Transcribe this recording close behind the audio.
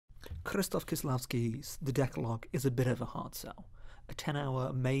Krzysztof Kieślowski's The Decalogue is a bit of a hard sell. A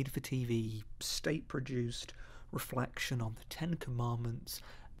 10-hour made-for-TV, state-produced reflection on the Ten Commandments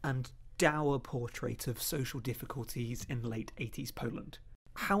and dour portrait of social difficulties in late 80s Poland.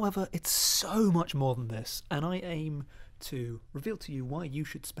 However, it's so much more than this, and I aim to reveal to you why you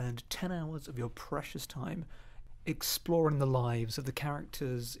should spend 10 hours of your precious time exploring the lives of the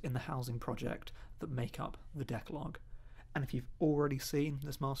characters in the housing project that make up the Decalogue. And if you've already seen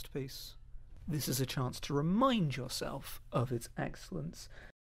this masterpiece, this is a chance to remind yourself of its excellence.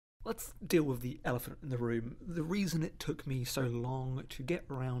 Let's deal with the elephant in the room. The reason it took me so long to get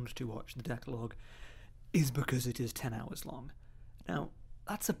around to watch the Decalogue is because it is 10 hours long. Now,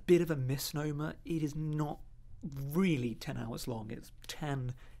 that's a bit of a misnomer. It is not really 10 hours long. It's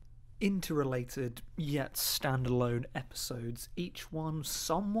 10 interrelated yet standalone episodes, each one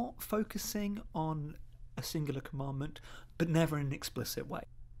somewhat focusing on a singular commandment, but never in an explicit way.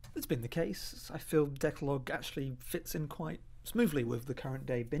 That's been the case. I feel Dekalog actually fits in quite smoothly with the current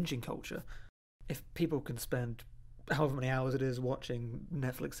day binging culture. If people can spend however many hours it is watching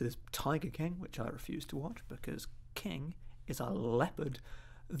Netflix's Tiger King, which I refuse to watch because King is a leopard,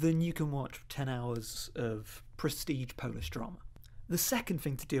 then you can watch 10 hours of prestige Polish drama. The second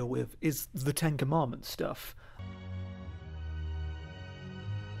thing to deal with is the Ten Commandments stuff.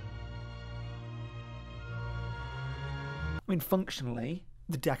 I mean, functionally,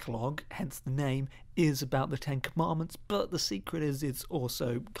 the Decalogue, hence the name, is about the Ten Commandments, but the secret is it's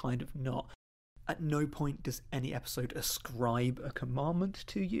also kind of not. At no point does any episode ascribe a commandment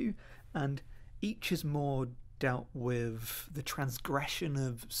to you, and each is more dealt with the transgression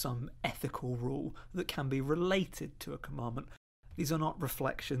of some ethical rule that can be related to a commandment. These are not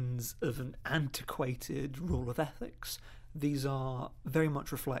reflections of an antiquated rule of ethics. These are very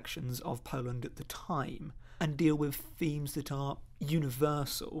much reflections of Poland at the time and deal with themes that are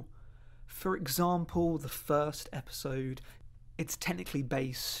universal. For example, the first episode, it's technically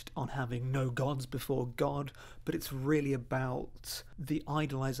based on having no gods before God, but it's really about the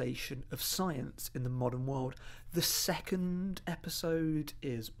idolization of science in the modern world. The second episode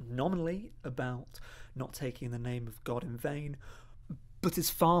is nominally about not taking the name of God in vain, but is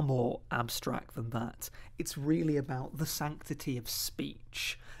far more abstract than that. It's really about the sanctity of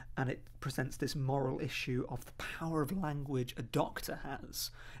speech, and it presents this moral issue of the power of language a doctor has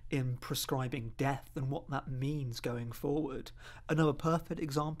in prescribing death and what that means going forward. Another perfect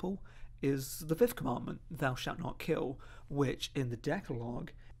example is the fifth commandment, thou shalt not kill, which in the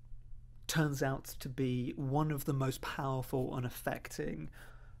Decalogue turns out to be one of the most powerful and affecting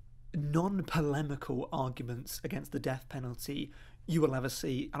non-polemical arguments against the death penalty you will ever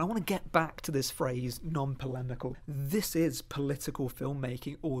see. And I want to get back to this phrase, non-polemical. This is political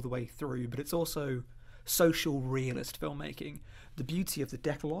filmmaking all the way through, but it's also social realist filmmaking. The beauty of the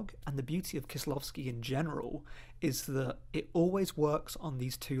Decalogue and the beauty of Kieślowski in general is that it always works on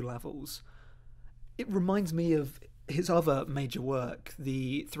these two levels. It reminds me of his other major work,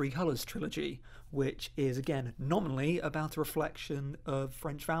 the Three Colours trilogy, which is, again, nominally about a reflection of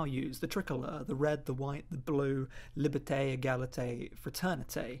French values, the tricolour, the red, the white, the blue, liberté, égalité,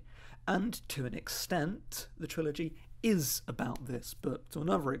 fraternité. And to an extent, the trilogy is about this, but to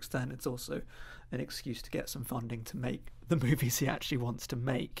another extent, it's also an excuse to get some funding to make the movies he actually wants to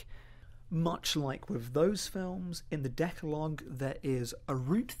make. Much like with those films, in the Decalogue, there is a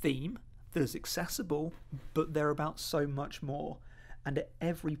root theme that is accessible, but they're about so much more. And at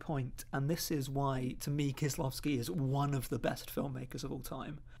every point, and this is why, to me, Kieślowski is one of the best filmmakers of all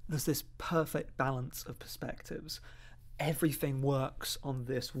time, there's this perfect balance of perspectives. Everything works on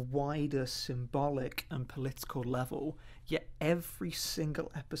this wider symbolic and political level, yet every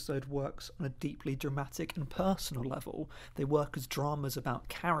single episode works on a deeply dramatic and personal level. They work as dramas about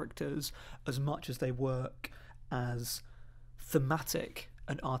characters as much as they work as thematic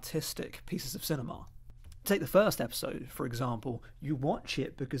and artistic pieces of cinema. Take the first episode, for example. You watch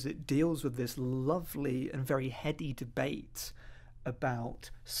it because it deals with this lovely and very heady debate about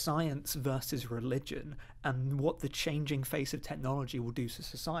science versus religion and what the changing face of technology will do to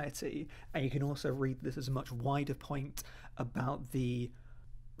society. And you can also read this as a much wider point about the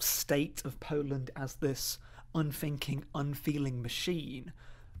state of Poland as this unthinking, unfeeling machine,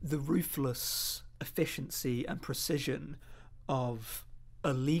 the ruthless efficiency and precision of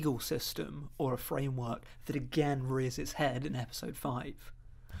a legal system or a framework that again rears its head in episode 5.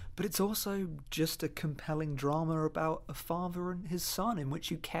 But it's also just a compelling drama about a father and his son in which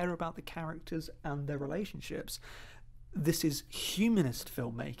you care about the characters and their relationships. This is humanist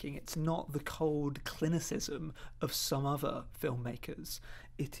filmmaking. It's not the cold clinicism of some other filmmakers.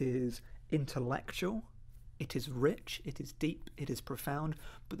 It is intellectual, It is rich, it is deep, it is profound,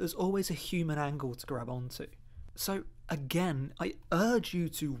 but there's always a human angle to grab onto. So again, I urge you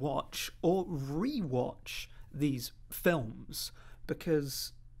to watch or re-watch these films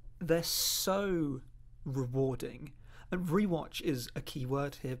because they're so rewarding. And rewatch is a key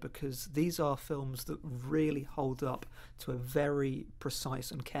word here because these are films that really hold up to a very precise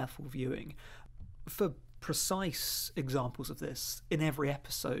and careful viewing. For precise examples of this, in every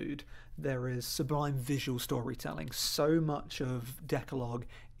episode there is sublime visual storytelling. So much of Dekalog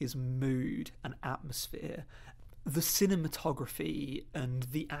is mood and atmosphere. The cinematography and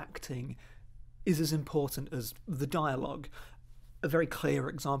the acting is as important as the dialogue. A very clear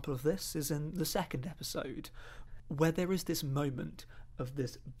example of this is in the second episode, where there is this moment of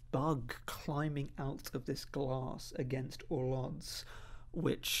this bug climbing out of this glass against all odds,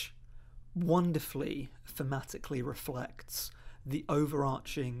 which wonderfully thematically reflects the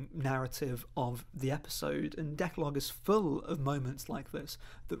overarching narrative of the episode. And Dekalog is full of moments like this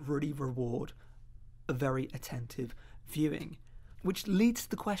that really reward a very attentive viewing, which leads to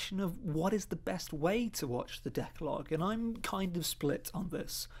the question of what is the best way to watch the Dekalog. And I'm kind of split on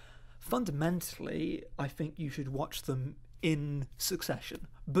this. Fundamentally, I think you should watch them in succession,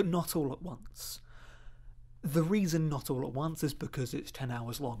 but not all at once. The reason not all at once is because it's 10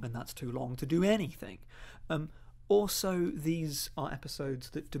 hours long and that's too long to do anything. Also, these are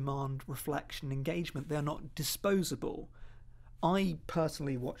episodes that demand reflection and engagement. They are not disposable. I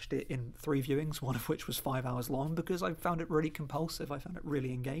personally watched it in 3 viewings, one of which was 5 hours long, because I found it really compulsive. I found it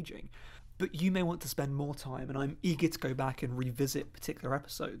really engaging. But you may want to spend more time, and I'm eager to go back and revisit particular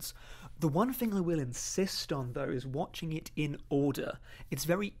episodes. The one thing I will insist on, though, is watching it in order. It's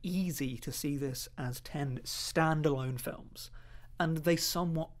very easy to see this as 10 standalone films, and they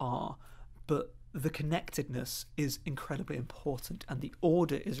somewhat are, but the connectedness is incredibly important, and the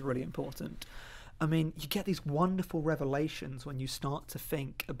order is really important. I mean, you get these wonderful revelations when you start to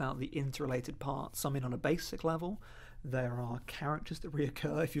think about the interrelated parts. I mean, on a basic level, there are characters that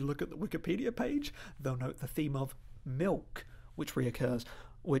reoccur. If you look at the Wikipedia page, they'll note the theme of milk, which reoccurs,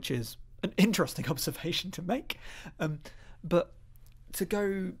 which is an interesting observation to make. But to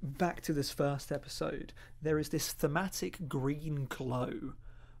go back to this first episode, there is this thematic green glow,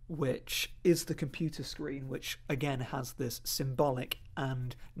 which is the computer screen, which again has this symbolic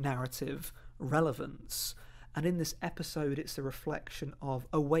and narrative relevance. And in this episode, it's a reflection of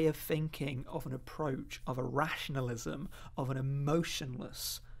a way of thinking, of an approach, of a rationalism, of an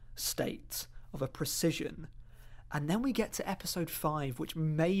emotionless state, of a precision. And then we get to episode 5, which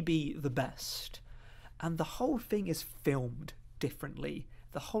may be the best. And the whole thing is filmed differently.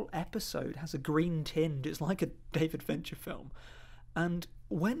 The whole episode has a green tinge. It's like a David Fincher film. And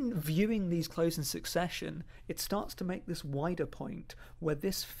when viewing these close in succession, it starts to make this wider point where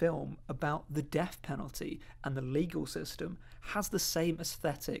this film about the death penalty and the legal system has the same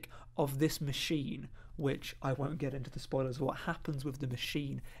aesthetic of this machine, which I won't get into the spoilers of what happens with the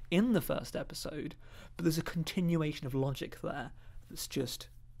machine in the first episode, but there's a continuation of logic there that's just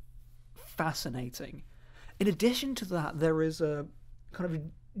fascinating. In addition to that, there is a kind of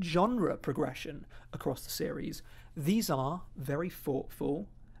genre progression across the series. These are very thoughtful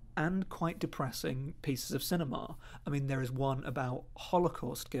and quite depressing pieces of cinema. I mean, there is one about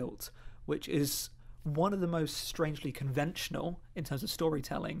Holocaust guilt, which is one of the most strangely conventional in terms of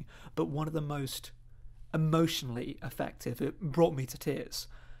storytelling, but one of the most emotionally effective. It brought me to tears.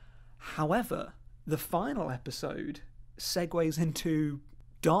 However, the final episode segues into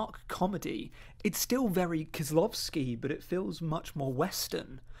dark comedy. It's still very Kieślowski, but it feels much more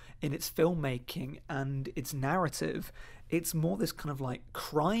Western in its filmmaking and its narrative. It's more this kind of like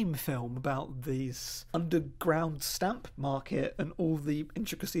crime film about this underground stamp market and all the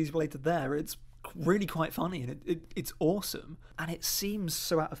intricacies related there. It's really quite funny and it's awesome. And it seems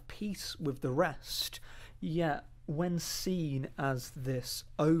so out of piece with the rest. Yet, when seen as this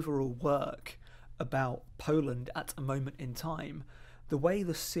overall work about Poland at a moment in time, the way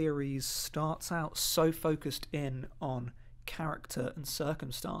the series starts out so focused in on character and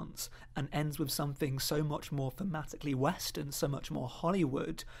circumstance and ends with something so much more thematically Western, so much more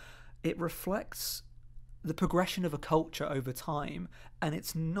Hollywood, it reflects the progression of a culture over time. And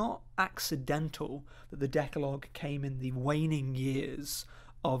it's not accidental that the Decalogue came in the waning years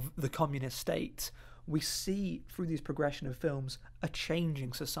of the communist state. We see through these progression of films a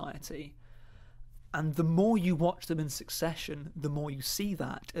changing society. And the more you watch them in succession, the more you see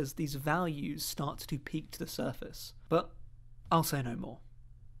that as these values start to peak to the surface. But I'll say no more.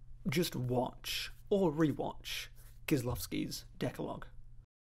 Just watch or rewatch Kieślowski's Dekalog.